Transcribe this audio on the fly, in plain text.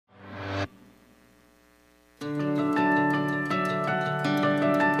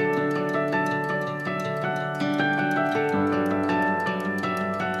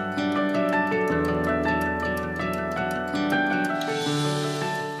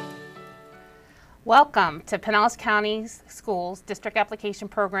Welcome to Pinellas County Schools District Application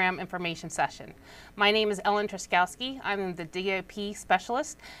Program Information Session. My name is Ellen Truskowski. I'm the DAP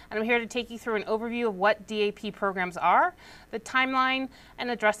specialist, and I'm here to take you through an overview of what DAP programs are, the timeline,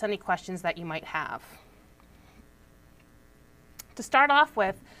 and address any questions that you might have. To start off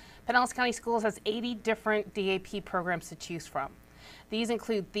with, Pinellas County Schools has 80 different DAP programs to choose from. These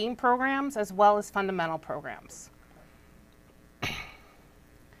include theme programs as well as fundamental programs.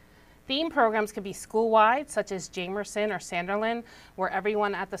 Theme programs could be school-wide, such as Jamerson or Sanderlin, where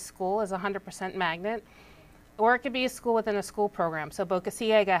everyone at the school is 100% magnet, or it could be a school within a school program. So Boca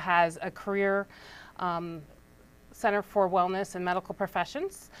Ciega has a career center for wellness and medical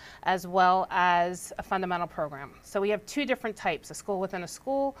professions, as well as a fundamental program. So we have two different types, a school within a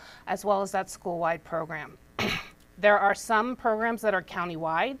school, as well as that school-wide program. There are some programs that are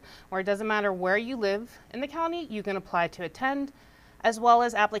county-wide, where it doesn't matter where you live in the county, you can apply to attend, as well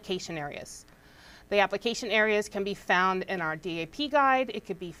as application areas. The application areas can be found in our DAP guide. It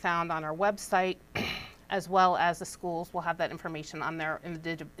could be found on our website, as well as the schools will have that information on their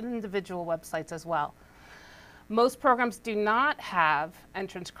individual websites as well. Most programs do not have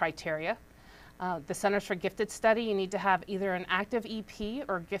entrance criteria. The Centers for Gifted Study, you need to have either an active EP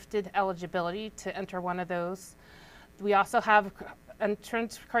or gifted eligibility to enter one of those. We also have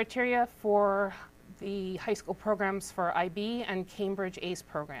entrance criteria for the high school programs for IB and Cambridge ACE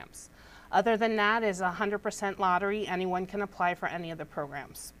programs. Other than that is 100% lottery. Anyone can apply for any of the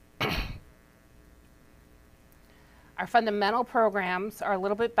programs. Our fundamental programs are a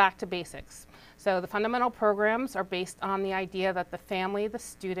little bit back to basics. So the fundamental programs are based on the idea that the family, the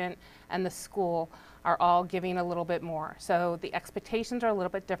student, and the school are all giving a little bit more. So the expectations are a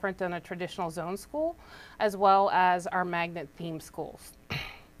little bit different than a traditional zone school, as well as our magnet theme schools.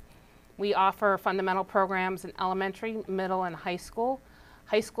 We offer fundamental programs in elementary, middle, and high school.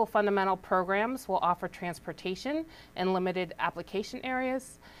 High school fundamental programs will offer transportation in limited application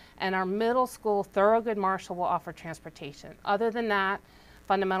areas, and our middle school Thorogood Marshall will offer transportation. Other than that,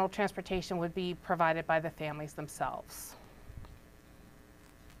 fundamental transportation would be provided by the families themselves.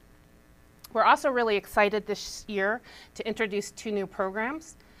 We're also really excited this year to introduce two new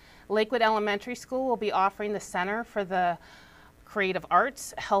programs. Lakewood Elementary School will be offering the Center for the Creative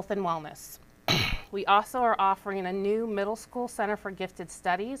Arts, Health, and Wellness. We also are offering a new middle school Center for Gifted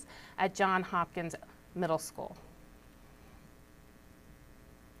Studies at Johns Hopkins Middle School.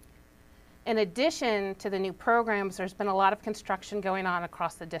 In addition to the new programs, there's been a lot of construction going on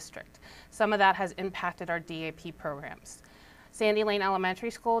across the district. Some of that has impacted our DAP programs. Sandy Lane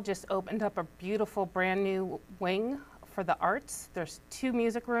Elementary School just opened up a beautiful brand new wing for the arts. There's 2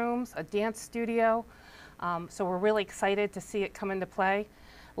 music rooms, a dance studio, so we're really excited to see it come into play.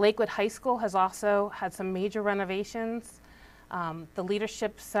 Lakewood High School has also had some major renovations. The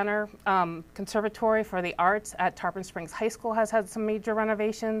Leadership Center Conservatory for the Arts at Tarpon Springs High School has had some major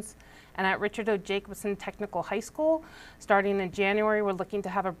renovations. And at Richard O. Jacobson Technical High School, starting in January, we're looking to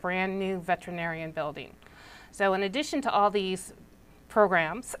have a brand new veterinarian building. So in addition to all these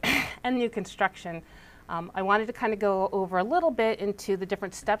programs and new construction, I wanted to kind of go over a little bit into the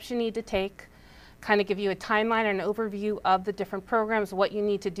different steps you need to take, kind of give you a timeline and an overview of the different programs, what you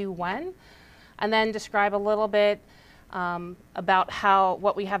need to do when, and then describe a little bit about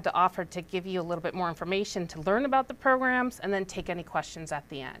what we have to offer to give you a little bit more information to learn about the programs, and then take any questions at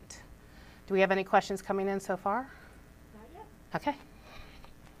the end. Do we have any questions coming in so far? Not yet. Okay.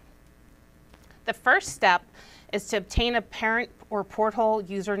 The first step is to obtain a parent or porthole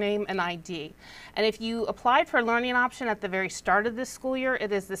username and ID. And if you applied for a learning option at the very start of this school year,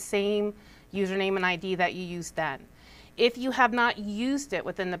 it is the same username and ID that you used then. If you have not used it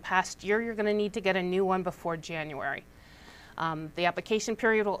within the past year, you're going to need to get a new one before January. The application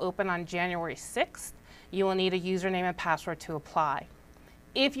period will open on January 6th. You will need a username and password to apply.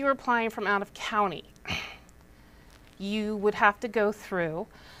 If you're applying from out of county, you would have to go through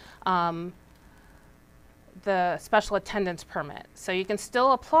the special attendance permit. So you can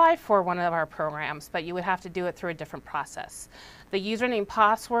still apply for one of our programs, but you would have to do it through a different process. The username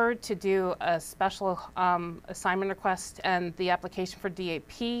password to do a special assignment request and the application for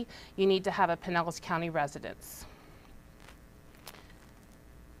DAP, you need to have a Pinellas County residence.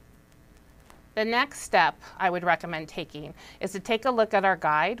 The next step I would recommend taking is to take a look at our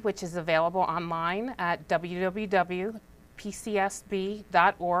guide, which is available online at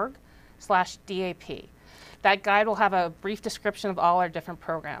www.pcsb.org/DAP. That guide will have a brief description of all our different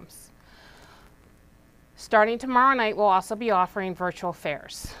programs. Starting tomorrow night, we'll also be offering virtual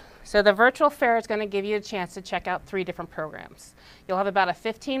fairs. So the virtual fair is going to give you a chance to check out 3 different programs. You'll have about a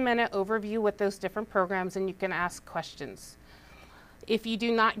 15-minute overview with those different programs, and you can ask questions. If you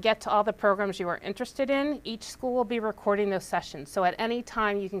do not get to all the programs you are interested in, each school will be recording those sessions. So at any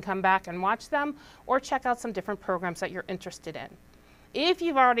time you can come back and watch them or check out some different programs that you're interested in. If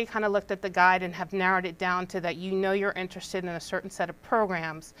you've already kind of looked at the guide and have narrowed it down to that you know you're interested in a certain set of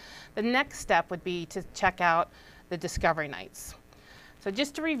programs, the next step would be to check out the Discovery Nights. So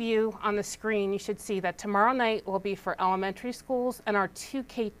just to review, on the screen you should see that tomorrow night will be for elementary schools and our 2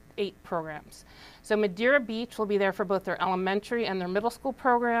 K-8 programs. So Madeira Beach will be there for both their elementary and their middle school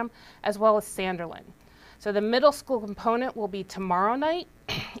program, as well as Sanderlin. So the middle school component will be tomorrow night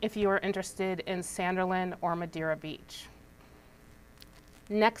if you are interested in Sanderlin or Madeira Beach.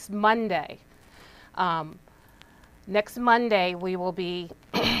 Next Monday we will be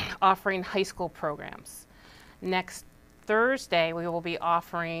offering high school programs. Next Thursday we will be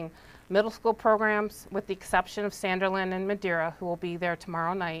offering middle school programs, with the exception of Sanderlin and Madeira, who will be there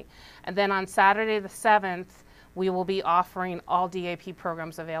tomorrow night. And then on Saturday the 7th, we will be offering all DAP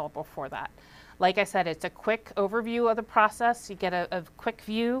programs available for that. Like I said, it's a quick overview of the process. You get a quick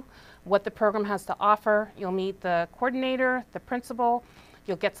view what the program has to offer. You'll meet the coordinator, the principal,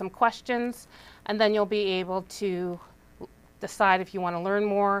 you'll get some questions, and then you'll be able to decide if you want to learn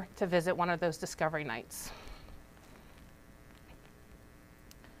more to visit one of those Discovery Nights.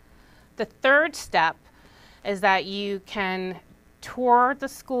 The third step is that you can tour the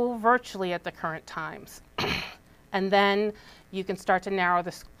school virtually at the current times, and then you can start to narrow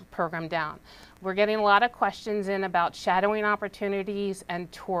the program down. We're getting a lot of questions in about shadowing opportunities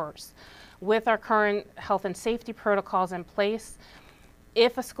and tours. With our current health and safety protocols in place,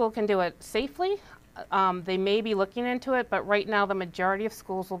 if a school can do it safely, they may be looking into it, but right now the majority of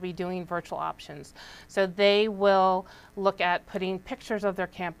schools will be doing virtual options. So they will look at putting pictures of their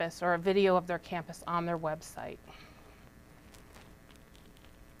campus or a video of their campus on their website.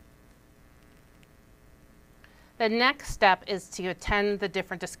 The next step is to attend the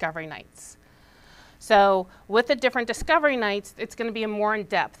different Discovery Nights. So with the different Discovery Nights, it's going to be more in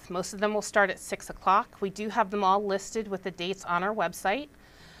depth. Most of them will start at 6 o'clock. We do have them all listed with the dates on our website.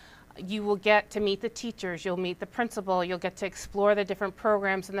 You will get to meet the teachers, you'll meet the principal, you'll get to explore the different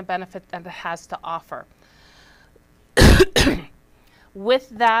programs and the benefit that it has to offer. With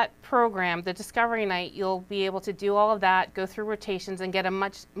that program, the Discovery Night, you'll be able to do all of that, go through rotations, and get a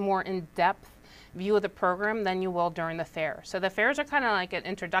much more in-depth view of the program than you will during the fair. So the fairs are kind of like an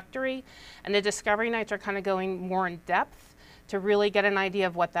introductory, and the Discovery Nights are kind of going more in depth to really get an idea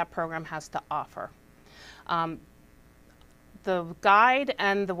of what that program has to offer. The guide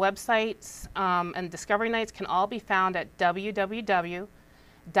and the websites and Discovery Nights can all be found at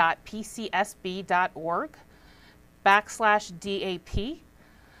www.pcsb.org/DAP.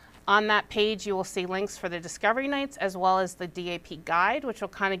 On that page, you will see links for the Discovery Nights as well as the DAP guide, which will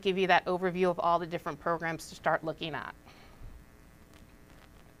kind of give you that overview of all the different programs to start looking at.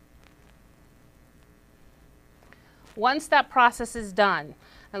 Once that process is done,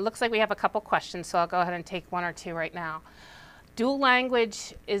 it looks like we have a couple questions, so I'll go ahead and take one or two right now. Dual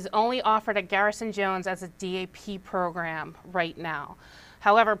language is only offered at Garrison Jones as a DAP program right now.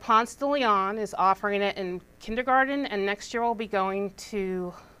 However, Ponce de Leon is offering it in kindergarten, and next year we'll be going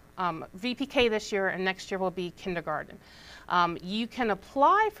to VPK this year, and next year will be kindergarten. You can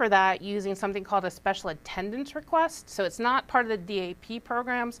apply for that using something called a special attendance request. So it's not part of the DAP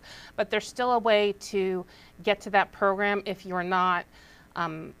programs, but there's still a way to get to that program if you're not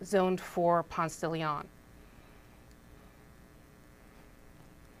zoned for Ponce de Leon.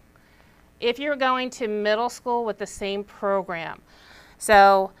 If you're going to middle school with the same program,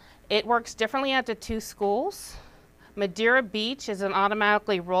 so it works differently at the two schools. Madeira Beach is an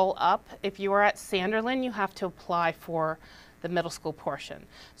automatically roll up. If you are at Sanderlin, you have to apply for the middle school portion.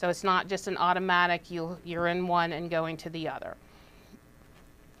 So it's not just an automatic, you're in one and going to the other.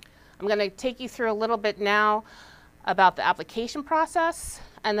 I'm going to take you through a little bit now about the application process,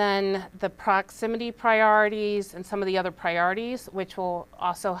 and then the proximity priorities and some of the other priorities, which will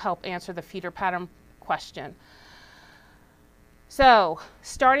also help answer the feeder pattern question. So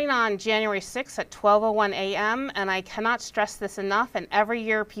starting on January 6th at 12:01 a.m., and I cannot stress this enough, and every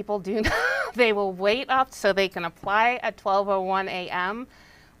year people do, they will wait up so they can apply at 12:01 a.m.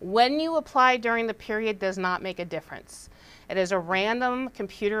 When you apply during the period does not make a difference. It is a random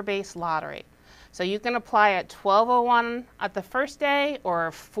computer-based lottery. So you can apply at 12:01 at the first day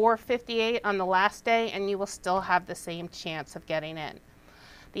or 4:58 on the last day, and you will still have the same chance of getting in.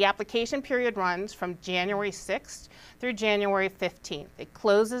 The application period runs from January 6th through January 15th. It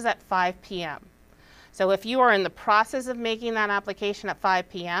closes at 5 p.m. So if you are in the process of making that application at 5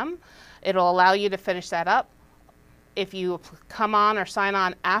 p.m., it'll allow you to finish that up. If you come on or sign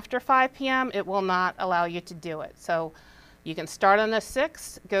on after 5 p.m., it will not allow you to do it. So You can start on the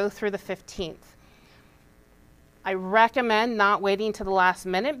 6th, go through the 15th. I recommend not waiting to the last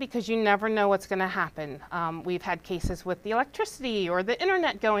minute because you never know what's going to happen. We've had cases with the electricity or the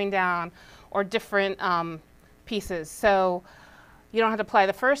internet going down or different pieces. So you don't have to apply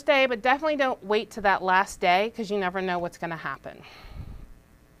the first day, but definitely don't wait to that last day because you never know what's going to happen.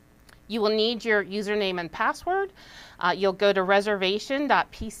 You will need your username and password. You'll go to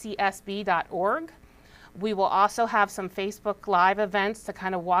reservation.pcsb.org. We will also have some Facebook Live events to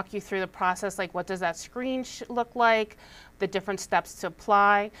kind of walk you through the process, like what does that screen look like, the different steps to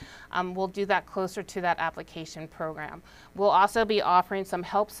apply. We'll do that closer to that application program. We'll also be offering some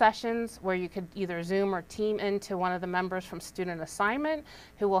help sessions where you could either Zoom or team into one of the members from Student Assignment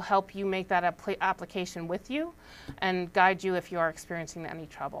who will help you make that application with you and guide you if you are experiencing any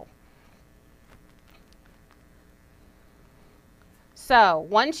trouble. So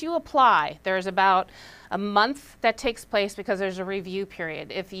once you apply, there's about a month that takes place because there's a review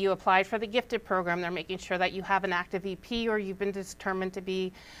period. If you applied for the gifted program, they're making sure that you have an active EP or you've been determined to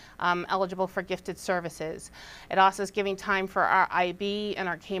be eligible for gifted services. It also is giving time for our IB and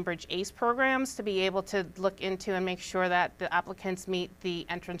our Cambridge ACE programs to be able to look into and make sure that the applicants meet the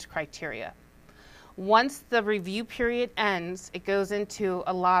entrance criteria. Once the review period ends, it goes into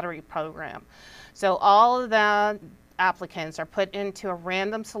a lottery program. So all of the applicants are put into a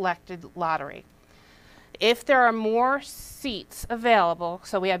random selected lottery. If there are more seats available,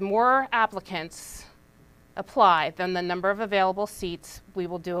 so we have more applicants apply than the number of available seats, we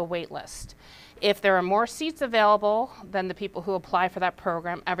will do a wait list. If there are more seats available than the people who apply for that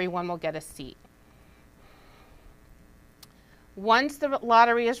program, everyone will get a seat. Once the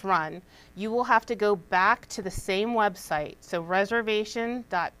lottery is run, you will have to go back to the same website, so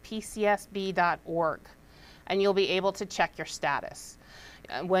reservation.pcsb.org, and you'll be able to check your status.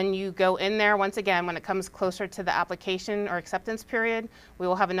 When you go in there, once again, when it comes closer to the application or acceptance period, we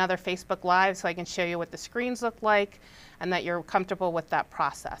will have another Facebook Live so I can show you what the screens look like and that you're comfortable with that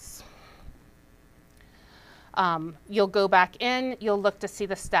process. You'll go back in, you'll look to see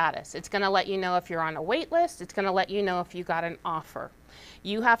the status. It's going to let you know if you're on a wait list. It's going to let you know if you got an offer.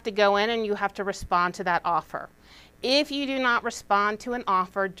 You have to go in and you have to respond to that offer. If you do not respond to an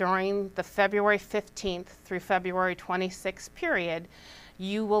offer during the February 15th through February 26th period,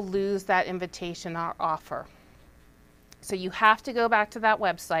 you will lose that invitation or offer. So you have to go back to that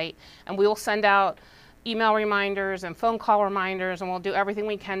website, and we will send out email reminders and phone call reminders, and we'll do everything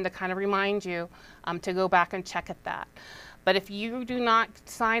we can to kind of remind you to go back and check at that. But if you do not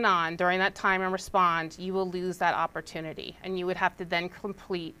sign on during that time and respond, you will lose that opportunity, and you would have to then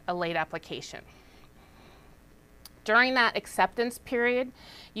complete a late application. During that acceptance period,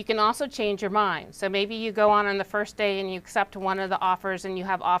 you can also change your mind. So maybe you go on the first day and you accept one of the offers and you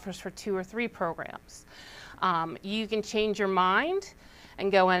have offers for 2 or 3 programs. You can change your mind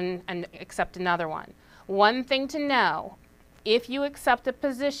and go in and accept another one. One thing to know, if you accept a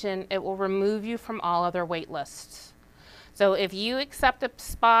position, it will remove you from all other wait lists. So if you accept a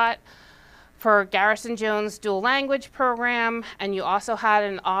spot for Garrison Jones dual language program and you also had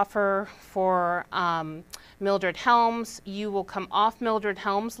an offer for Mildred Helms, you will come off Mildred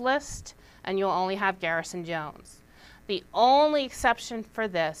Helms' list and you'll only have Garrison Jones. The only exception for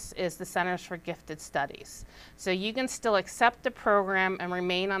this is the Centers for Gifted Studies. So you can still accept the program and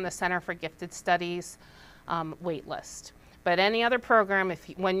remain on the Center for Gifted Studies wait list. But any other program,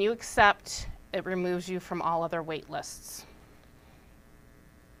 when you accept, it removes you from all other wait lists.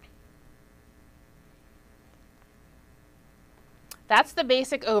 That's the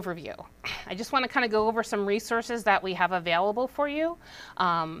basic overview. I just want to kind of go over some resources that we have available for you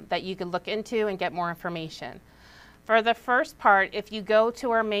that you can look into and get more information. For the first part, if you go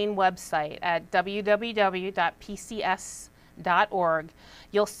to our main website at www.pcs.org,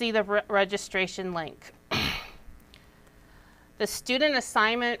 you'll see the registration link. The student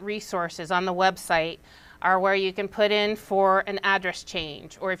assignment resources on the website are where you can put in for an address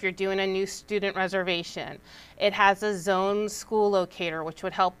change, or if you're doing a new student reservation. It has a zone school locator, which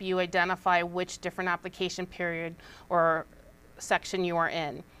would help you identify which different application period or section you are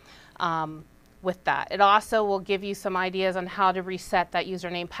in with that. It also will give you some ideas on how to reset that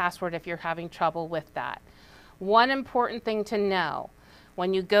username password if you're having trouble with that. One important thing to know,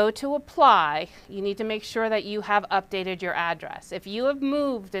 when you go to apply, you need to make sure that you have updated your address. If you have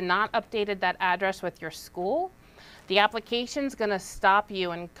moved and not updated that address with your school, the application's going to stop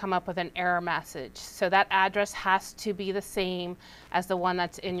you and come up with an error message. So that address has to be the same as the one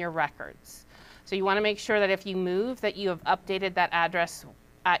that's in your records. So you want to make sure that if you move, that you have updated that address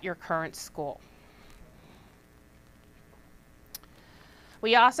at your current school.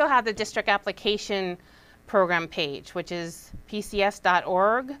 We also have the district application program page, which is pcs.org/DAP.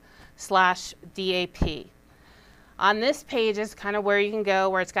 On this page is kind of where you can go,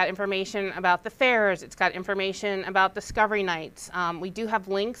 where it's got information about the fairs, it's got information about Discovery Nights. We do have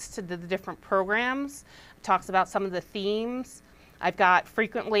links to the different programs. It talks about some of the themes. I've got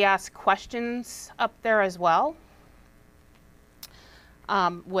frequently asked questions up there as well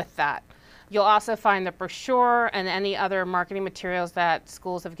with that. You'll also find the brochure and any other marketing materials that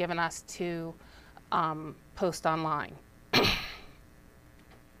schools have given us to post online.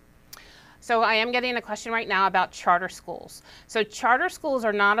 So I am getting a question right now about charter schools. So charter schools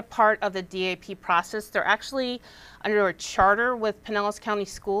are not a part of the DAP process. They're actually under a charter with Pinellas County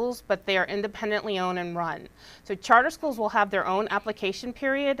Schools, but they are independently owned and run. So charter schools will have their own application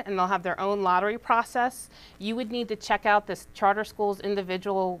period and they'll have their own lottery process. You would need to check out this charter schools'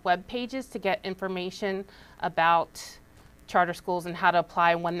 individual web pages to get information about charter schools and how to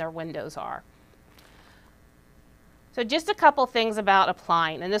apply and when their windows are. So just a couple things about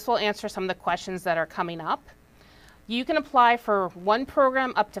applying, and this will answer some of the questions that are coming up. You can apply for one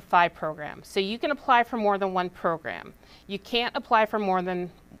program up to 5 programs. So you can apply for more than one program. You can't apply for more than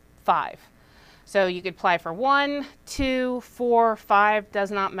 5. So you could apply for 1, 2, 4, 5,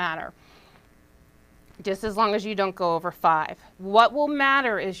 does not matter. Just as long as you don't go over 5. What will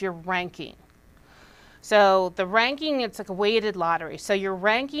matter is your ranking. So the ranking, it's like a weighted lottery. So your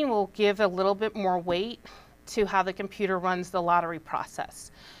ranking will give a little bit more weight to how the computer runs the lottery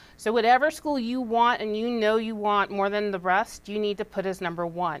process. So whatever school you want and you know you want more than the rest, you need to put as number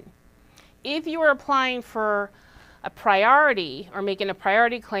 1. If you are applying for a priority or making a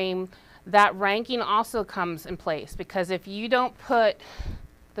priority claim, that ranking also comes in place, because if you don't put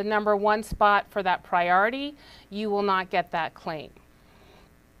the number 1 spot for that priority, you will not get that claim.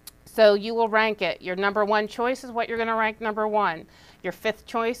 So you will rank it. Your number 1 choice is what you're going to rank number 1. Your 5th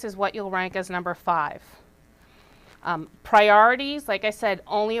choice is what you'll rank as number 5. Priorities, like I said,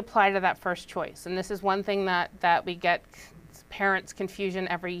 only apply to that first choice. And this is one thing that we get parents confusion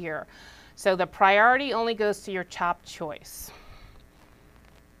every year. So the priority only goes to your top choice.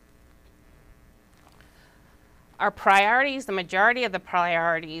 Our priorities, the majority of the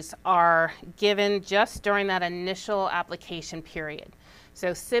priorities are given just during that initial application period.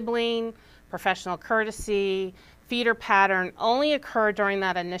 So sibling, professional courtesy, feeder pattern only occur during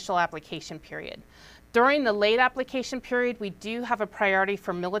that initial application period. During the late application period, we do have a priority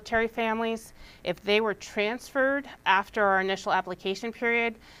for military families. If they were transferred after our initial application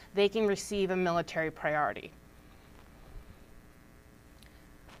period, they can receive a military priority.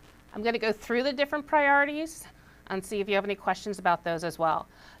 I'm going to go through the different priorities and see if you have any questions about those as well.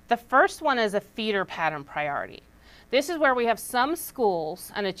 The first one is a feeder pattern priority. This is where we have some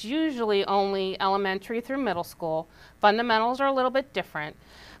schools, and it's usually only elementary through middle school. Fundamentals are a little bit different,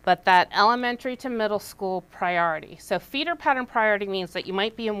 but that elementary to middle school priority. So feeder pattern priority means that you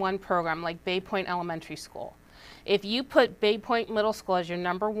might be in one program, like Bay Point Elementary School. If you put Bay Point Middle School as your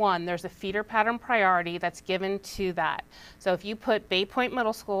number 1, there's a feeder pattern priority that's given to that. So if you put Bay Point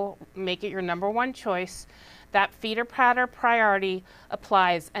Middle School, make it your number 1 choice, that feeder pattern priority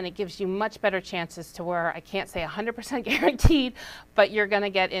applies, and it gives you much better chances to where, I can't say 100% guaranteed, but you're going to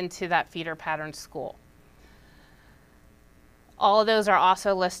get into that feeder pattern school. All of those are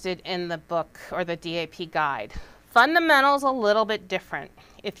also listed in the book or the DAP guide. Fundamentals a little bit different.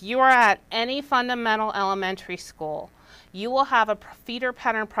 If you are at any fundamental elementary school, you will have a feeder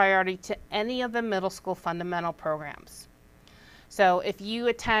pattern priority to any of the middle school fundamental programs. So if you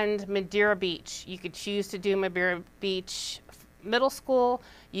attend Madeira Beach, you could choose to do Madeira Beach Middle School.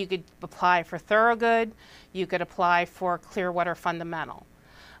 You could apply for Thorogood. You could apply for Clearwater Fundamental.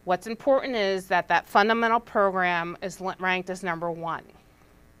 What's important is that that fundamental program is ranked as number 1.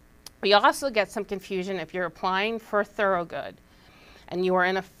 We also get some confusion if you're applying for Thorogood and you are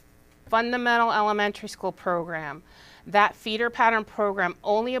in a fundamental elementary school program. That feeder pattern program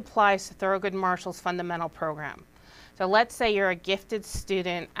only applies to Thorogood Marshall's fundamental program. So let's say you're a gifted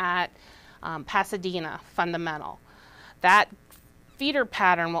student at Pasadena Fundamental. That feeder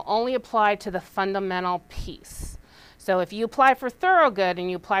pattern will only apply to the fundamental piece. So if you apply for Thorogood and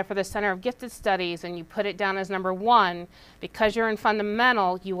you apply for the Center of Gifted Studies and you put it down as number 1, because you're in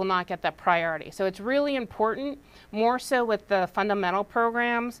fundamental, you will not get that priority. So it's really important, more so with the fundamental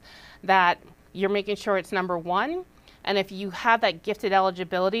programs, that you're making sure it's number 1. And if you have that gifted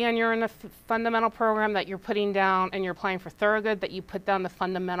eligibility and you're in a fundamental program, that you're putting down and you're applying for Thorogood, that you put down the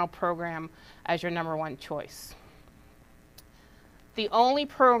fundamental program as your number 1 choice. The only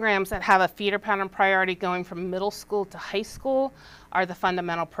programs that have a feeder pattern priority going from middle school to high school are the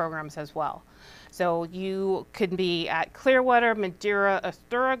fundamental programs as well. So you could be at Clearwater, Madeira, or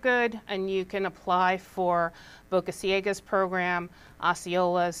Thorogood, and you can apply for Boca Ciega's program,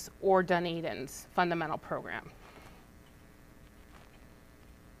 Osceola's, or Dunedin's fundamental program.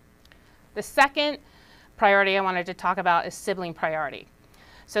 The second priority I wanted to talk about is sibling priority.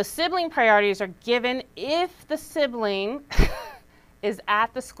 So sibling priorities are given if the sibling is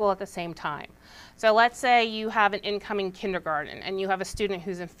at the school at the same time. So let's say you have an incoming kindergarten and you have a student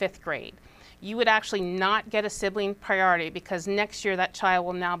who's in 5th grade. You would actually not get a sibling priority because next year that child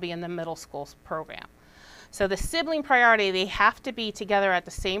will now be in the middle school program. So the sibling priority, they have to be together at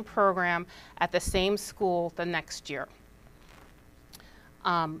the same program at the same school the next year.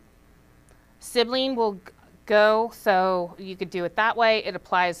 Sibling will go, so you could do it that way. It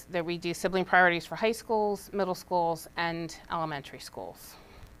applies that we do sibling priorities for high schools, middle schools, and elementary schools.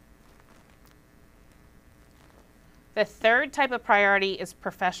 The third type of priority is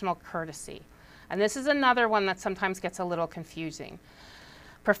professional courtesy. And this is another one that sometimes gets a little confusing.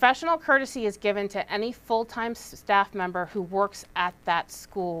 Professional courtesy is given to any full-time staff member who works at that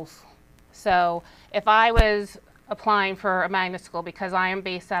school. So if I was applying for a magnet school because I am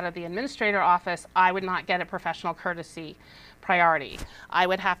based out of the administrator office, I would not get a professional courtesy priority. I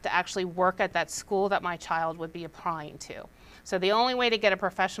would have to actually work at that school that my child would be applying to. So the only way to get a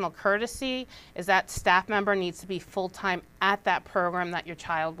professional courtesy is that staff member needs to be full-time at that program that your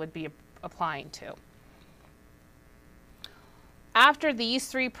child would be applying to. After these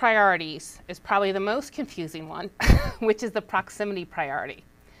three priorities is probably the most confusing one, which is the proximity priority.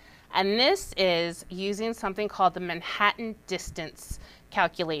 And this is using something called the Manhattan distance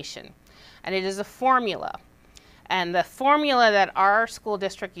calculation. And it is a formula. And the formula that our school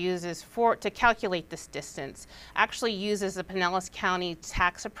district uses to calculate this distance actually uses the Pinellas County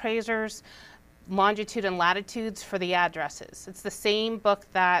tax appraisers' longitude and latitudes for the addresses. It's the same book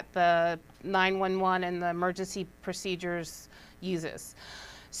that the 911 and the emergency procedures uses.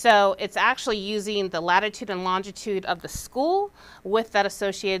 So it's actually using the latitude and longitude of the school with that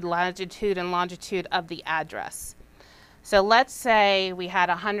associated latitude and longitude of the address. So let's say we had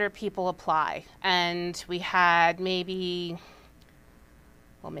 100 people apply and we had maybe,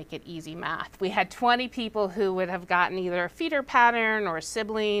 we'll make it easy math, we had 20 people who would have gotten either a feeder pattern or a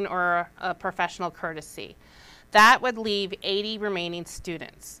sibling or a professional courtesy. That would leave 80 remaining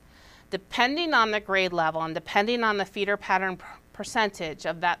students. Depending on the grade level and depending on the feeder pattern percentage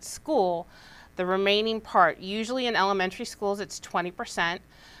of that school, the remaining part, usually in elementary schools it's 20%.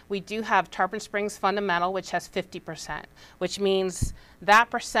 We do have Tarpon Springs Fundamental, which has 50%, which means that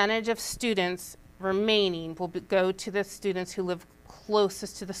percentage of students remaining will go to the students who live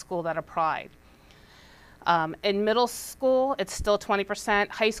closest to the school that applied. In middle school, it's still 20%.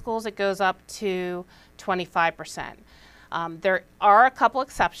 High schools, it goes up to 25%. There are a couple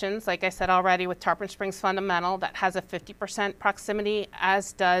exceptions, like I said already, with Tarpon Springs Fundamental that has a 50% proximity,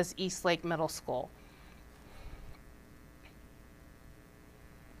 as does Eastlake Middle School.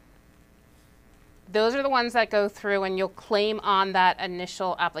 Those are the ones that go through and you'll claim on that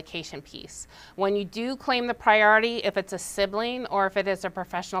initial application piece. When you do claim the priority, if it's a sibling or if it is a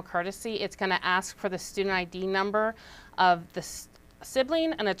professional courtesy, it's going to ask for the student ID number of the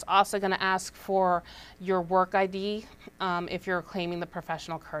sibling, and it's also going to ask for your work ID if you're claiming the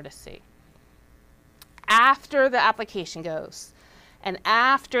professional courtesy. After the application goes and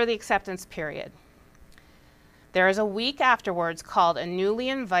after the acceptance period, there is a week afterwards called a newly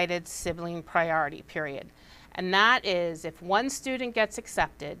invited sibling priority period. And that is if one student gets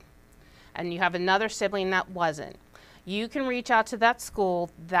accepted and you have another sibling that wasn't, you can reach out to that school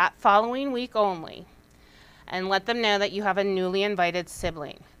that following week only and let them know that you have a newly invited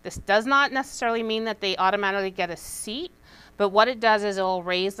sibling. This does not necessarily mean that they automatically get a seat, but what it does is it will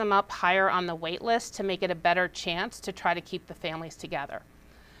raise them up higher on the wait list to make it a better chance to try to keep the families together.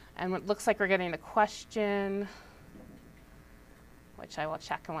 And it looks like we're getting a question, which I will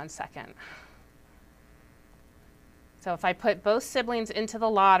check in 1 second. So if I put both siblings into the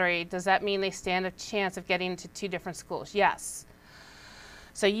lottery, does that mean they stand a chance of getting into 2 different schools? Yes.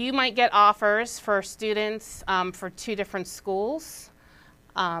 So you might get offers for students for 2 different schools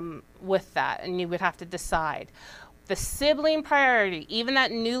with that, and you would have to decide. The sibling priority, even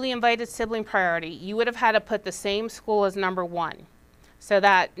that newly invited sibling priority, you would have had to put the same school as number 1. So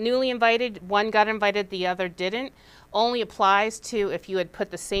that newly invited, one got invited, the other didn't, only applies to if you had put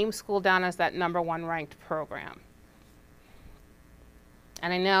the same school down as that number 1 ranked program.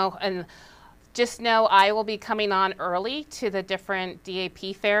 And I know, and Just know I will be coming on early to the different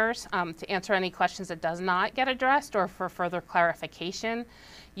DAP fairs to answer any questions that does not get addressed or for further clarification.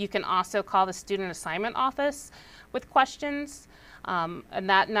 You can also call the student assignment office with questions, and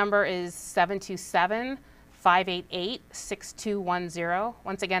that number is 727-588-6210.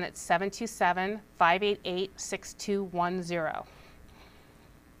 Once again, it's 727-588-6210.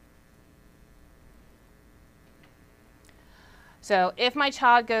 So if my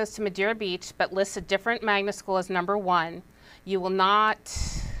child goes to Madeira Beach but lists a different magnet school as number 1, you will not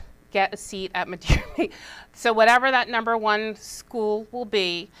get a seat at Madeira Beach. So whatever that number 1 school will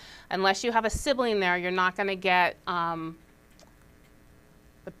be, unless you have a sibling there, you're not going to get the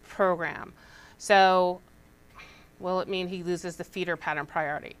program. So will it mean he loses the feeder pattern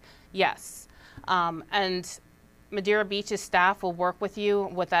priority? Yes. And Madeira Beach's staff will work with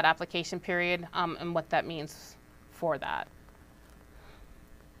you with that application period and what that means for that.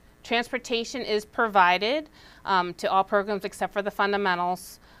 Transportation is provided to all programs except for the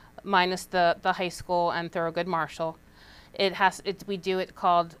fundamentals, minus the high school and Thorogood Marshall. We do it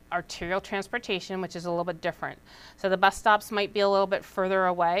called arterial transportation, which is a little bit different. So the bus stops might be a little bit further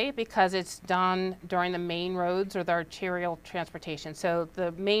away because it's done during the main roads or the arterial transportation. So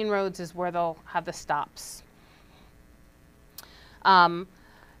the main roads is where they'll have the stops.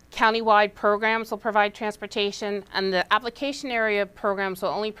 Countywide programs will provide transportation, and the application area programs will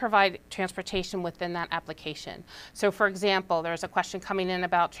only provide transportation within that application. So for example, there's a question coming in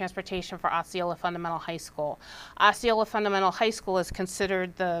about transportation for Osceola Fundamental High School. Osceola Fundamental High School is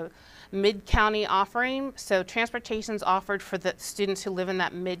considered the mid-county offering, so transportation is offered for the students who live in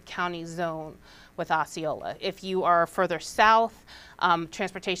that mid-county zone with Osceola. If you are further south,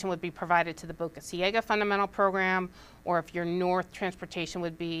 transportation would be provided to the Boca Ciega Fundamental Program, or if you're north, transportation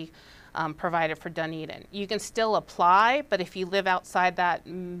would be provided for Dunedin. You can still apply, but if you live outside that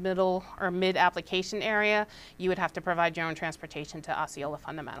middle or mid-application area, you would have to provide your own transportation to Osceola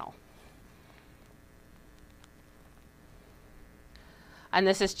Fundamental. And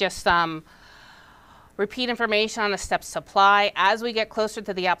this is just some repeat information on the steps to apply. As we get closer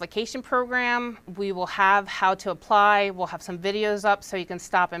to the application program, we will have how to apply. We'll have some videos up so you can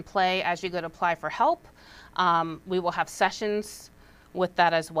stop and play as you go to apply for help. We will have sessions with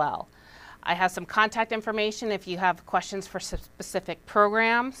that as well. I have some contact information if you have questions for specific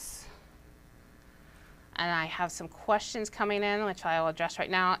programs. And I have some questions coming in, which I will address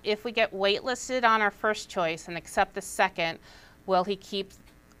right now. If we get waitlisted on our first choice and accept the second, will he keep?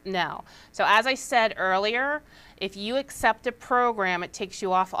 No. So as I said earlier, if you accept a program, it takes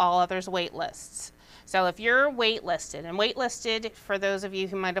you off all others' wait lists. So if you're waitlisted, and waitlisted, for those of you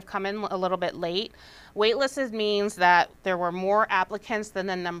who might have come in a little bit late, waitlisted means that there were more applicants than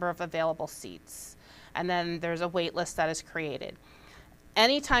the number of available seats. And then there's a wait list that is created.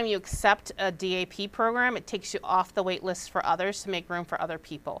 Anytime you accept a DAP program, it takes you off the wait list for others to make room for other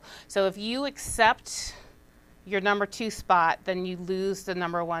people. So if you accept your number 2 spot, then you lose the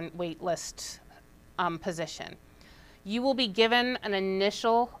number 1 wait list position. You will be given an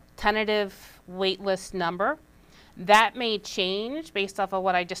initial tentative wait list number. That may change based off of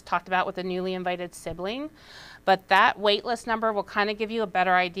what I just talked about with the newly invited sibling, but that wait list number will kind of give you a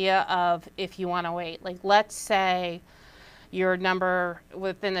better idea of if you want to wait. Like, let's say your number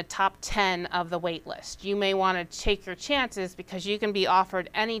within the top 10 of the wait list. You may want to take your chances because you can be offered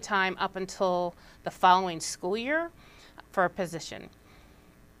any time up until the following school year for a position.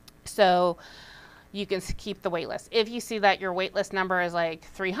 So you can keep the wait list. If you see that your wait list number is like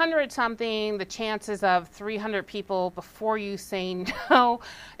 300 something, the chances of 300 people before you say no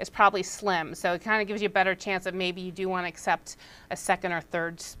is probably slim. So it kind of gives you a better chance that maybe you do want to accept a second or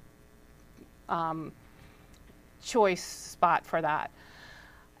third choice spot for that.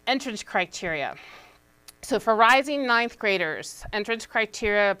 Entrance criteria. So for rising 9th graders, entrance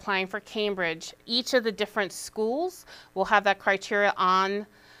criteria applying for Cambridge, each of the different schools will have that criteria on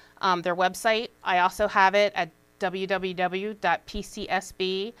their website. I also have it at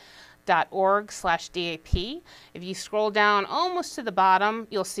www.pcsb.org/DAP. If you scroll down almost to the bottom,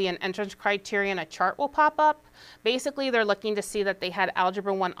 you'll see an entrance criteria and a chart will pop up. Basically, they're looking to see that they had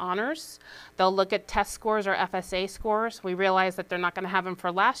Algebra 1 honors. They'll look at test scores or FSA scores. We realize that they're not going to have them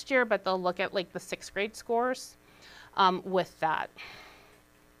for last year, but they'll look at like the 6th grade scores with that.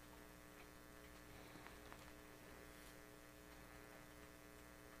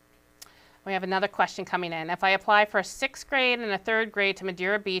 We have another question coming in. If I apply for a 6th grade and a 3rd grade to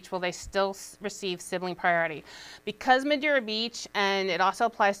Madeira Beach, will they still receive sibling priority? Because Madeira Beach, and it also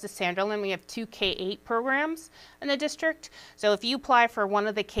applies to Sanderlin, we have 2 K-8 programs in the district. So if you apply for one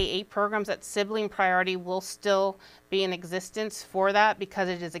of the K-8 programs, that sibling priority will still be in existence for that because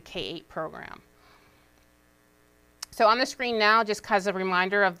it is a K-8 program. So on the screen now, just as a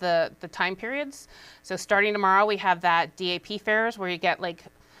reminder of the time periods. So starting tomorrow, we have that DAP fairs where you get like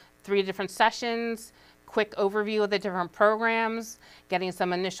 3 different sessions, quick overview of the different programs, getting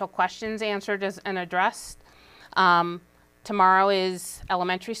some initial questions answered and addressed. Tomorrow is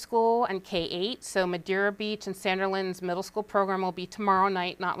elementary school and K-8, so Madeira Beach and Sanderlin's middle school program will be tomorrow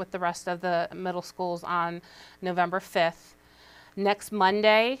night, not with the rest of the middle schools on November 5th. Next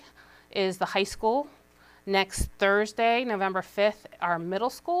Monday is the high school. Next Thursday, November 5th, are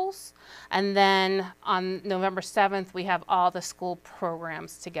middle schools. And then on November 7th, we have all the school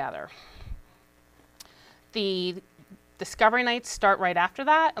programs together. The Discovery Nights start right after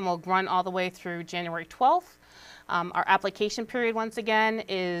that, and we'll run all the way through January 12th. Our application period, once again,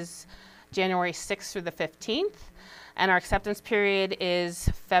 is January 6th through the 15th. And our acceptance period is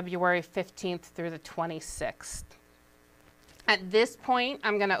February 15th through the 26th. At this point,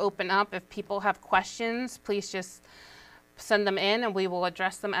 I'm going to open up. If people have questions, please just send them in and we will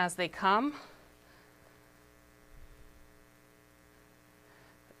address them as they come.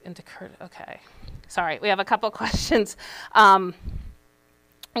 Okay. Sorry, we have a couple questions. One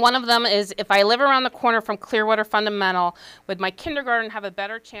of them is, if I live around the corner from Clearwater Fundamental, would my kindergarten have a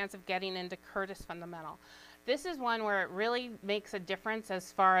better chance of getting into Curtis Fundamental? This is one where it really makes a difference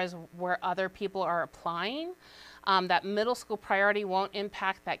as far as where other people are applying. That middle school priority won't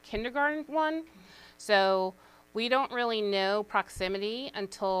impact that kindergarten one. So we don't really know proximity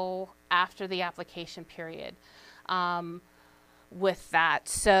until after the application period with that.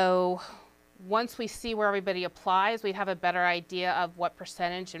 So once we see where everybody applies, we have a better idea of what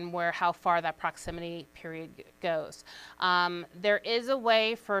percentage and how far that proximity period goes. There is a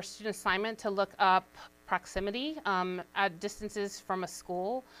way for student assignment to look up proximity at distances from a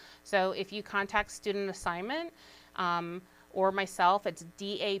school. So if you contact student assignment or myself, it's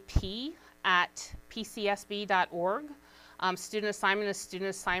DAP@pcsb.org. Student assignment is student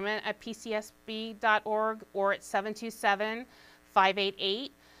assignment at pcsb.org or at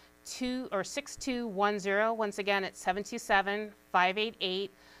 727-588-6210. Once again, it's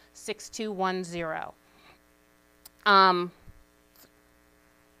 727-588-6210.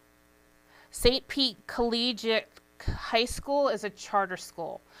 St. Pete Collegiate High School is a charter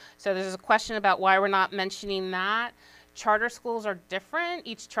school. So there's a question about why we're not mentioning that. Charter schools are different.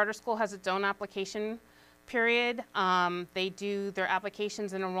 Each charter school has its own application period. They do their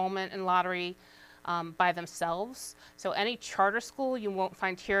applications and enrollment and lottery by themselves. So any charter school you won't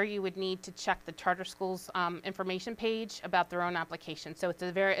find here, you would need to check the charter school's information page about their own application. So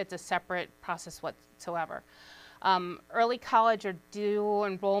it's a separate process whatsoever. Early college or dual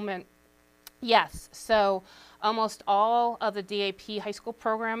enrollment. Yes, so almost all of the DAP high school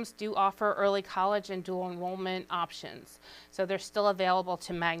programs do offer early college and dual enrollment options. So they're still available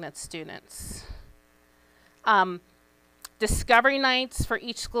to magnet students. Discovery nights for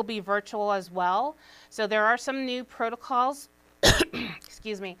each school be virtual as well. So there are some new protocols,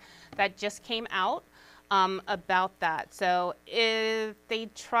 excuse me, that just came out about that. So if they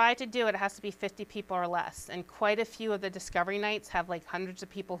try to do it, it has to be 50 people or less. And quite a few of the Discovery nights have like hundreds of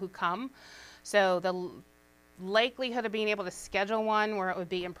people who come. So the likelihood of being able to schedule one where it would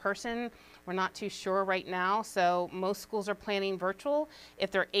be in person, we're not too sure right now. So most schools are planning virtual.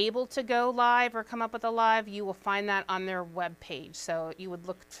 If they're able to go live or come up with a live, you will find that on their web page. So you would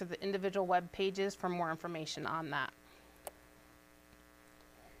look to the individual web pages for more information on that.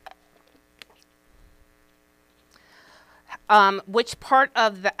 Which part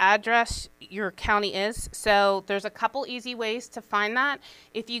of the address your county is. So there's a couple easy ways to find that.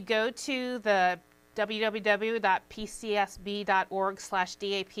 If you go to the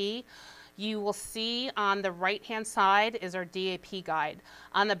www.pcsb.org/DAP, you will see on the right-hand side is our DAP guide.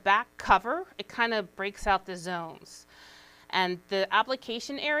 On the back cover, it kind of breaks out the zones. And the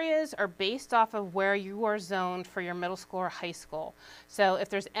application areas are based off of where you are zoned for your middle school or high school. So if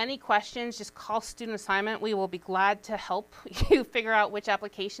there's any questions, just call student assignment. We will be glad to help you figure out which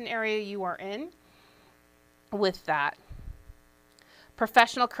application area you are in with that.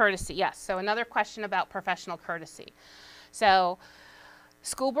 Professional courtesy, yes. So another question about professional courtesy. So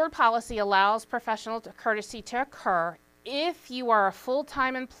school board policy allows professional courtesy to occur if you are a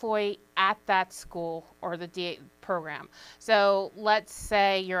full-time employee at that school or the program. So let's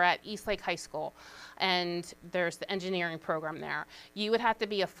say you're at Eastlake High School and there's the engineering program there. You would have to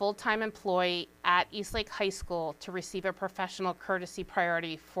be a full-time employee at Eastlake High School to receive a professional courtesy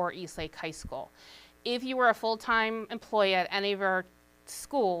priority for Eastlake High School. If you were a full-time employee at any of our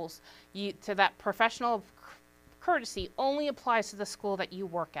schools, to that professional courtesy only applies to the school that you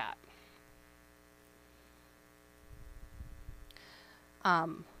work at.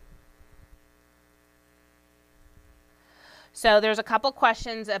 So there's a couple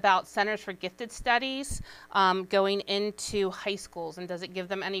questions about Centers for Gifted Studies going into high schools, and does it give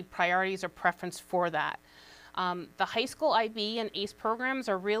them any priorities or preference for that? The high school IB and ACE programs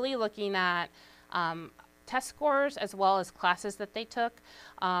are really looking at test scores as well as classes that they took.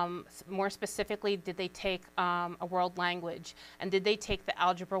 More specifically, did they take a world language, and did they take the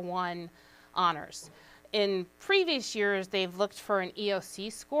Algebra 1 honors? In previous years, they've looked for an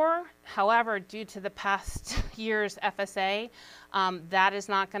EOC score. However, due to the past year's FSA, that is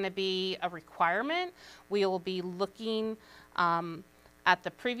not going to be a requirement. We will be looking at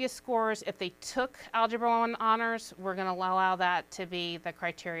the previous scores. If they took Algebra 1 honors, we're going to allow that to be the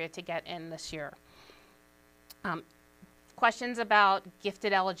criteria to get in this year. Questions about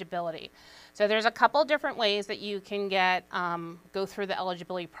gifted eligibility. So there's a couple different ways that you can go through the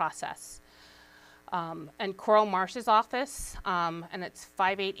eligibility process. And Coral Marsh's office, and it's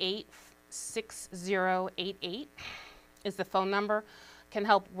 588-6088 is the phone number, can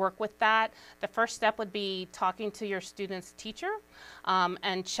help work with that. The first step would be talking to your student's teacher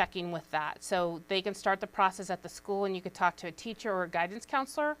and checking with that. So they can start the process at the school, and you could talk to a teacher or a guidance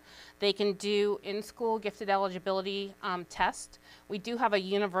counselor. They can do in-school gifted eligibility test. We do have a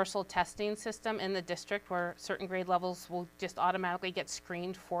universal testing system in the district where certain grade levels will just automatically get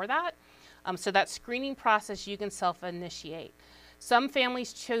screened for that. So that screening process you can self-initiate. Some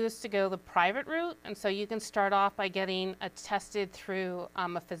families choose to go the private route, and so you can start off by getting tested through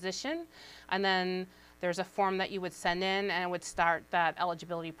a physician, and then there's a form that you would send in, and it would start that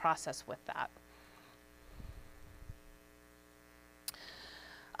eligibility process with that.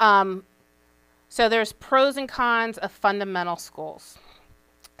 So there's pros and cons of fundamental schools.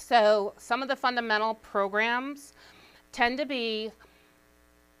 So some of the fundamental programs tend to be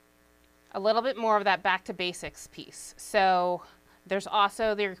a little bit more of that back to basics piece. So there's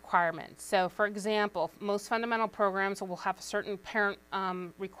also the requirements. So for example, most fundamental programs will have certain parent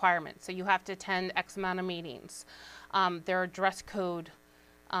requirements. So you have to attend X amount of meetings. There are dress code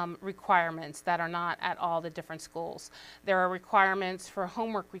requirements that are not at all the different schools. There are requirements for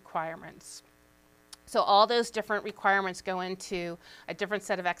homework requirements. So all those different requirements go into a different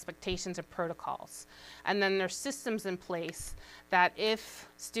set of expectations and protocols. And then there's systems in place that if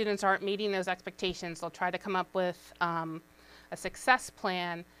students aren't meeting those expectations, they'll try to come up with a success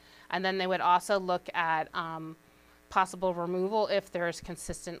plan, and then they would also look at possible removal if there's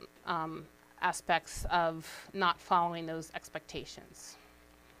consistent aspects of not following those expectations.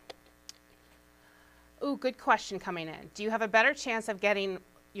 Ooh, good question coming in. Do you have a better chance of getting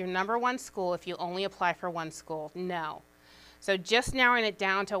your #1 school if you only apply for one school? No. So just narrowing it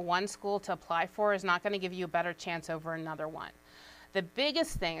down to one school to apply for is not going to give you a better chance over another one. The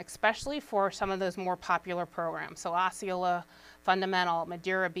biggest thing, especially for some of those more popular programs, so Osceola, Fundamental,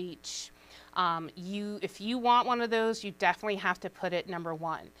 Madeira Beach, if you want one of those, you definitely have to put it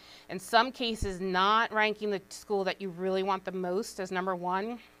 #1. In some cases, not ranking the school that you really want the most as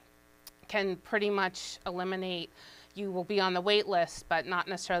 #1 can pretty much eliminate. You will be on the wait list, but not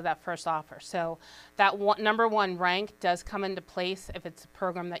necessarily that first offer. So that #1 rank does come into place if it's a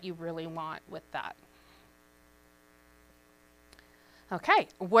program that you really want with that. Okay,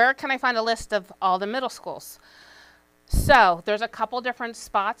 where can I find a list of all the middle schools? So there's a couple different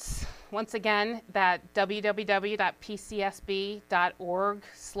spots. Once again, that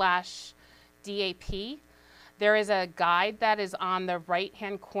www.pcsb.org/DAP. There is a guide that is on the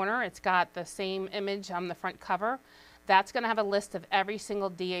right-hand corner. It's got the same image on the front cover. That's going to have a list of every single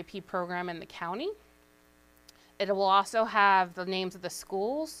DAP program in the county. It will also have the names of the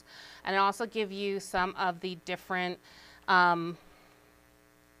schools, and it'll also give you some of the different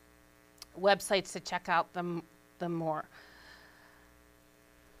websites to check out them more.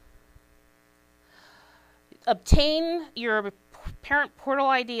 Obtain your parent portal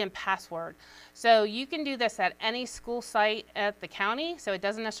ID and password. So you can do this at any school site at the county, so it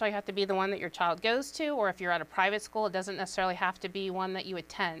doesn't necessarily have to be the one that your child goes to, or if you're at a private school, it doesn't necessarily have to be one that you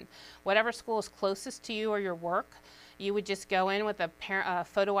attend. Whatever school is closest to you or your work, you would just go in with a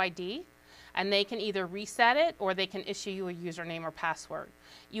photo ID, and they can either reset it or they can issue you a username or password.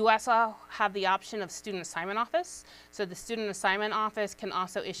 You also have the option of student assignment office, so the student assignment office can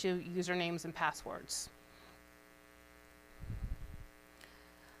also issue usernames and passwords.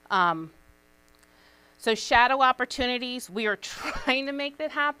 So shadow opportunities, we are trying to make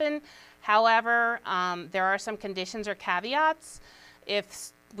that happen. However, there are some conditions or caveats.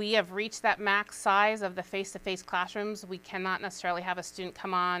 If we have reached that max size of the face-to-face classrooms, we cannot necessarily have a student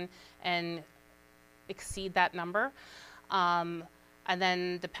come on and exceed that number. And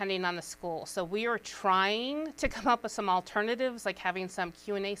then depending on the school. So we are trying to come up with some alternatives, like having some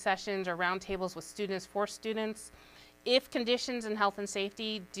Q&A sessions or roundtables with students for students. If conditions in health and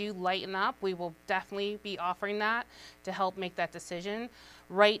safety do lighten up, we will definitely be offering that to help make that decision.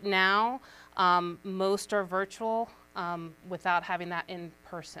 Right now, most are virtual without having that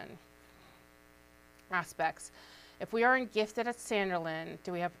in-person aspects. If we are in gifted at Sanderlin,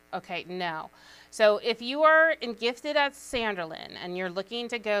 do we have, okay, no. So if you are in gifted at Sanderlin and you're looking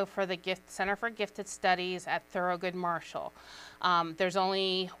to go for the Center for Gifted Studies at Thorogood Marshall, there's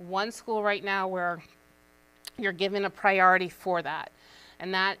only one school right now where you're given a priority for that,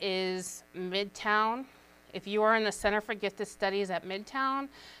 and that is Midtown. If you are in the Center for Gifted Studies at Midtown,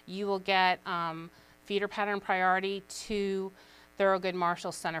 you will get feeder pattern priority to Thorogood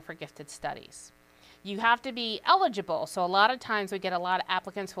Marshall Center for Gifted Studies. You have to be eligible, so a lot of times we get a lot of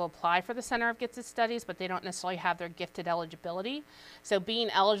applicants who apply for the Center of Gifted Studies, but they don't necessarily have their gifted eligibility. So being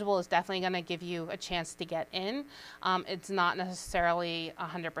eligible is definitely going to give you a chance to get in. It's not necessarily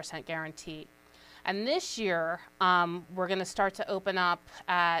 100% guaranteed. And this year, we're going to start to open up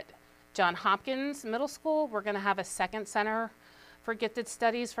at Johns Hopkins Middle School. We're going to have a second center for gifted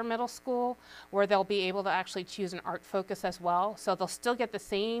studies for middle school, where they'll be able to actually choose an art focus as well. So they'll still get the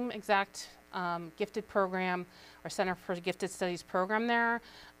same exact gifted program or Center for Gifted Studies program there,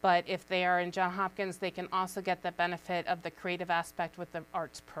 but if they are in Johns Hopkins, they can also get the benefit of the creative aspect with the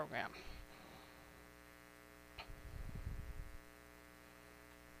arts program.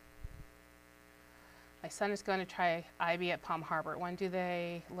 My son is going to try IB at Palm Harbor. When do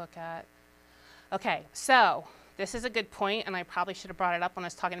they look at? Okay, so this is a good point, and I probably should have brought it up when I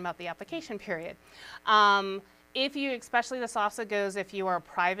was talking about the application period. If you, especially this also goes if you are a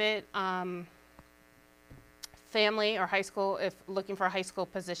private family or high school, if looking for a high school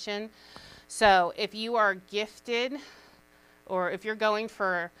position. So if you are gifted, or if you're going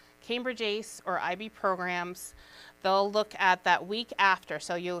for Cambridge ACE or IB programs, they'll look at that week after.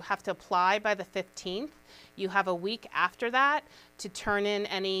 So you have to apply by the 15th. You have a week after that to turn in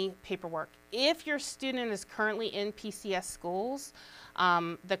any paperwork. If your student is currently in PCS schools,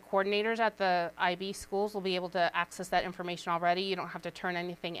 the coordinators at the IB schools will be able to access that information already. You don't have to turn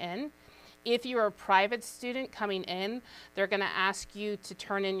anything in. If you're a private student coming in, they're going to ask you to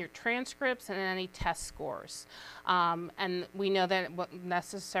turn in your transcripts and any test scores. And we know that it won't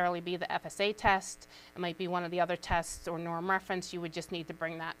necessarily be the FSA test. It might be one of the other tests or norm reference. You would just need to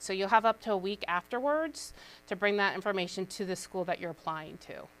bring that. So you'll have up to a week afterwards to bring that information to the school that you're applying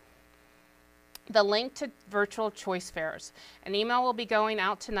to. The link to virtual choice fairs. An email will be going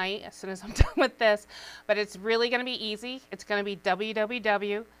out tonight as soon as I'm done with this, but it's really going to be easy. It's going to be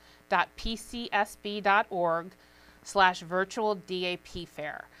www.pcsb.org/virtual DAP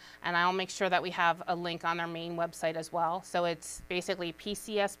fair. And I'll make sure that we have a link on our main website as well. So it's basically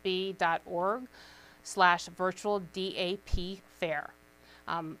pcsb.org/virtual DAP fair.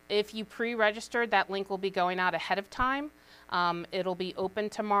 If you pre-registered, that link will be going out ahead of time. It'll be open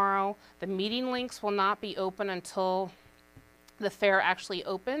tomorrow. The meeting links will not be open until the fair actually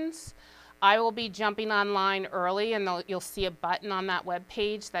opens. I will be jumping online early, and you'll see a button on that web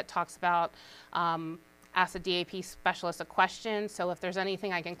page that talks about ask the DAP specialist a question. So if there's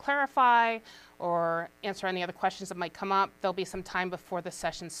anything I can clarify or answer any other questions that might come up, there'll be some time before the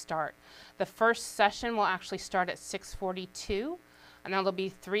sessions start. The first session will actually start at 6:42, and there'll be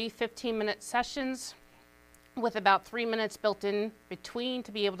 3 15-minute sessions with about 3 minutes built in between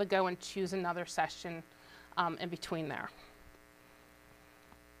to be able to go and choose another session in between there.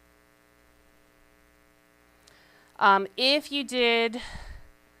 If you did,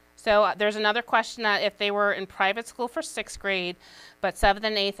 so there's another question that if they were in private school for 6th grade, but 7th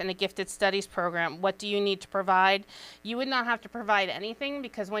and 8th in a gifted studies program, what do you need to provide? You would not have to provide anything,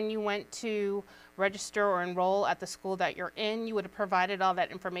 because when you went to register or enroll at the school that you're in, you would have provided all that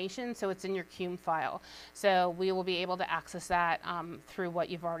information, so it's in your CUME file. So we will be able to access that through what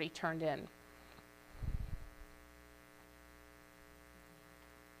you've already turned in.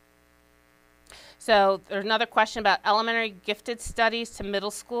 So there's another question about elementary gifted studies to middle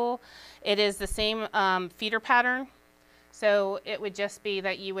school. It is the same feeder pattern. So it would just be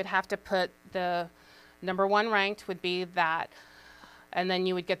that you would have to put the #1 ranked would be that, and then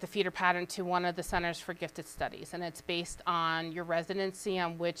you would get the feeder pattern to one of the centers for gifted studies. And it's based on your residency,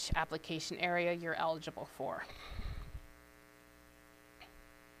 on which application area you're eligible for.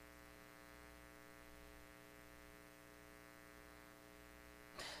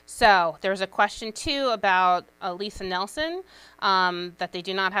 So there's a question too about Lisa Nelson, that they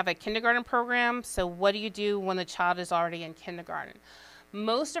do not have a kindergarten program. So what do you do when the child is already in kindergarten?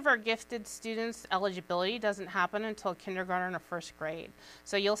 Most of our gifted students' eligibility doesn't happen until kindergarten or first grade.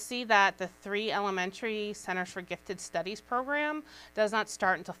 So you'll see that the 3 elementary Centers for Gifted Studies program does not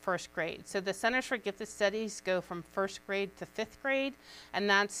start until first grade. So the Centers for Gifted Studies go from first grade to 5th grade, and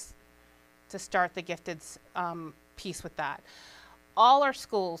that's to start the gifted piece with that. All our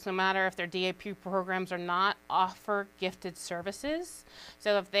schools, no matter if they're DAP programs or not, offer gifted services.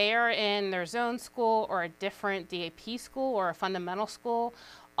 So if they are in their zone school or a different DAP school or a fundamental school,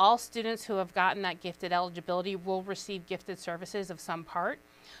 all students who have gotten that gifted eligibility will receive gifted services of some part.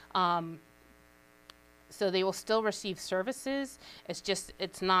 So they will still receive services.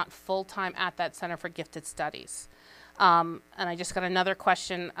 It's not full-time at that Center for Gifted Studies. And I just got another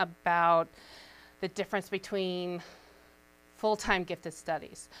question about the difference between full-time gifted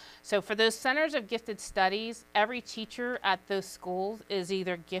studies. So for those centers of gifted studies, every teacher at those schools is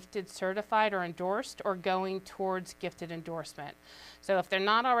either gifted certified or endorsed or going towards gifted endorsement. So if they're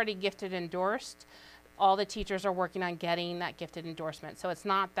not already gifted endorsed, all the teachers are working on getting that gifted endorsement. So it's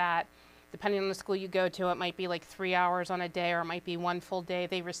not that, depending on the school you go to, it might be like 3 hours on a day, or it might be 1 full day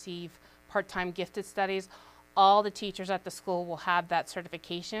they receive part-time gifted studies. All the teachers at the school will have that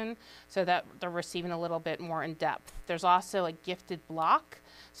certification so that they're receiving a little bit more in depth. There's also a gifted block.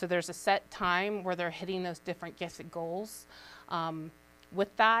 So there's a set time where they're hitting those different gifted goals. With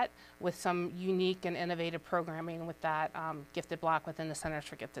some unique and innovative programming with that gifted block within the Centers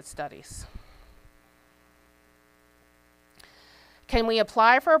for Gifted Studies. Can we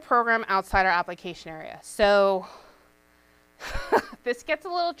apply for a program outside our application area? So this gets a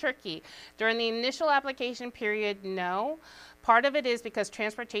little tricky. During the initial application period, no. Part of it is because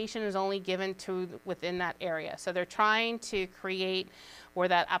transportation is only given to within that area. So they're trying to create where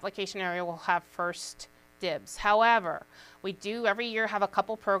that application area will have first dibs. However, we do every year have a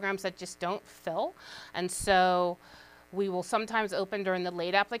couple programs that just don't fill. And so we will sometimes open during the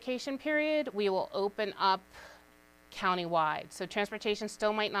late application period. We will open up countywide. So transportation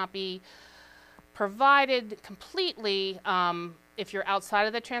still might not be provided completely if you're outside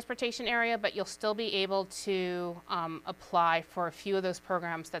of the transportation area, but you'll still be able to apply for a few of those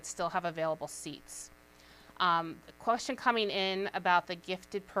programs that still have available seats. The question coming in about the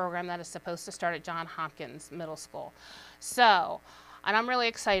gifted program that is supposed to start at Johns Hopkins Middle School. So, and I'm really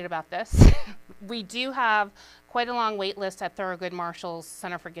excited about this. We do have quite a long wait list at Thurgood Marshall's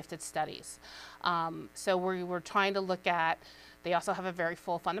Center for Gifted Studies. So we're trying to look at, they also have a very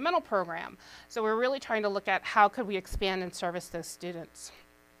full fundamental program. So we're really trying to look at how could we expand and service those students.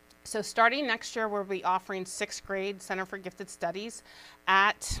 So starting next year, we'll be offering 6th grade Center for Gifted Studies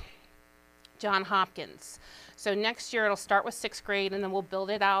at Johns Hopkins. So next year it'll start with 6th grade, and then we'll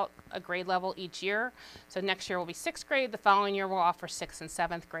build it out a grade level each year. So next year will be 6th grade. The following year we'll offer 6th and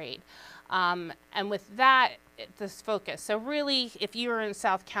 7th grade. And with that, this focus. So really, if you were in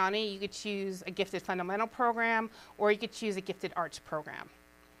South County, you could choose a gifted fundamental program, or you could choose a gifted arts program.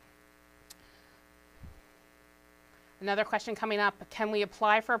 Another question coming up, can we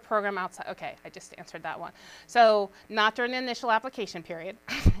apply for a program outside? Okay, I just answered that one. So not during the initial application period.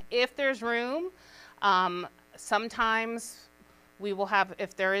 If there's room, sometimes we will have,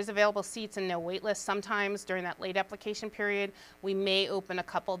 if there is available seats and no wait list, sometimes during that late application period, we may open a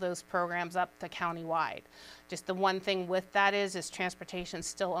couple of those programs up to countywide. Just the one thing with that is transportation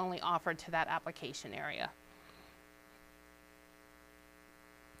still only offered to that application area.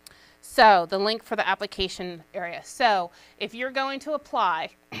 So the link for the application area. So if you're going to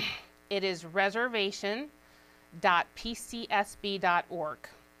apply, it is reservation.pcsb.org.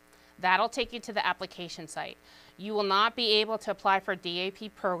 That'll take you to the application site. You will not be able to apply for a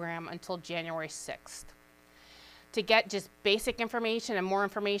DAP program until January 6th. To get just basic information and more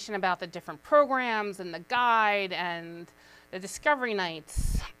information about the different programs and the guide and the discovery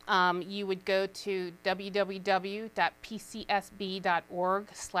nights, you would go to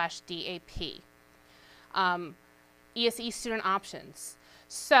www.pcsb.org/DAP. ESE student options.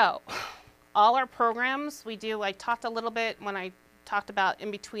 So all our programs we do, I talked a little bit when I talked about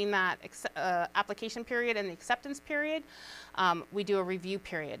in between that application period and the acceptance period, we do a review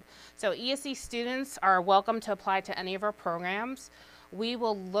period. So ESE students are welcome to apply to any of our programs. We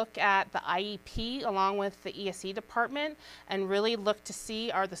will look at the IEP along with the ESE department and really look to see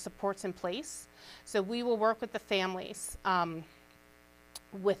are the supports in place. So we will work with the families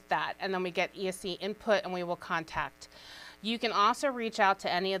with that, and then we get ESE input and we will contact. You can also reach out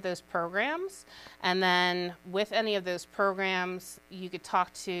to any of those programs, and then with any of those programs, you could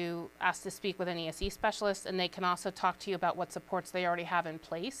ask to speak with an ESE specialist, and they can also talk to you about what supports they already have in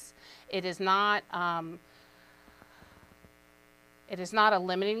place. It is not a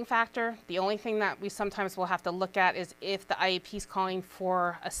limiting factor. The only thing that we sometimes will have to look at is if the IEP is calling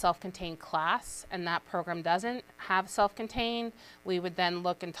for a self-contained class and that program doesn't have self-contained, we would then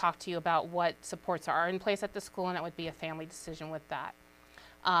look and talk to you about what supports are in place at the school, and it would be a family decision with that.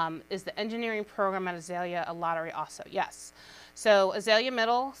 Is the engineering program at Azalea a lottery also? Yes. So Azalea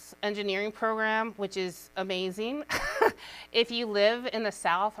Middle's engineering program, which is amazing. If you live in the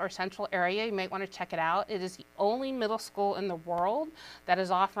south or central area, you might want to check it out. It is the only middle school in the world that is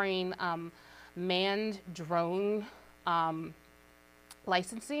offering manned drone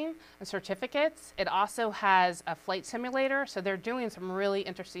licensing and certificates. It also has a flight simulator, so they're doing some really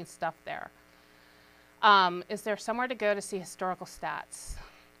interesting stuff there. Is there somewhere to go to see historical stats?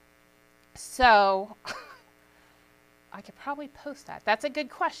 So I could probably post that. That's a good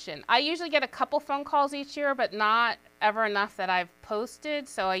question. I usually get a couple phone calls each year, but not ever enough that I've posted,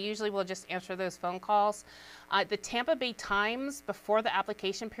 so I usually will just answer those phone calls. The Tampa Bay Times, before the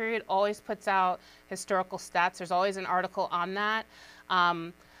application period, always puts out historical stats. There's always an article on that.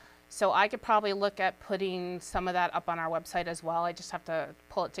 So I could probably look at putting some of that up on our website as well. I just have to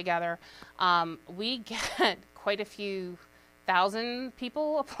pull it together. We get quite a few thousand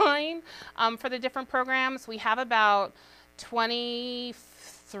people applying for the different programs. We have about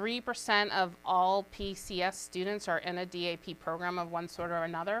 23% of all PCS students are in a DAP program of one sort or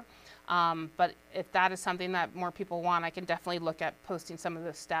another. But if that is something that more people want, I can definitely look at posting some of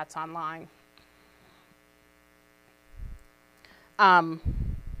those stats online.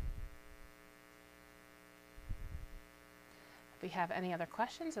 If we have any other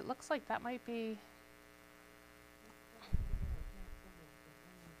questions, it looks like that might be.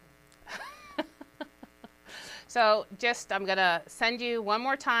 So I'm going to send you one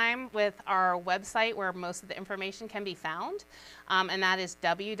more time with our website where most of the information can be found, and that is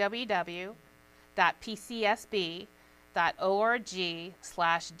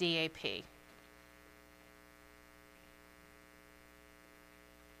www.pcsb.org/DAP.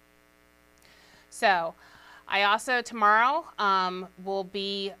 So I also tomorrow will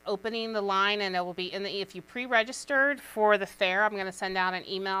be opening the line, and it will be if you pre-registered for the fair, I'm going to send out an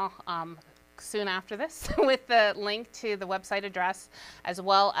email soon after this with the link to the website address, as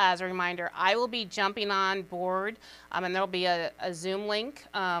well as a reminder. I will be jumping on board, and there will be a Zoom link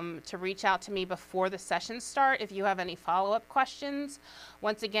to reach out to me before the sessions start if you have any follow-up questions.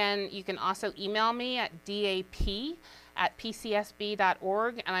 Once again, you can also email me at dap@pcsb.org,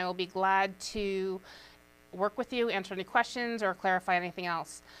 and I will be glad to work with you, answer any questions, or clarify anything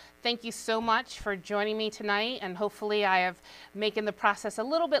else. Thank you so much for joining me tonight, and hopefully I have making the process a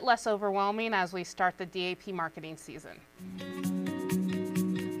little bit less overwhelming as we start the DAP marketing season.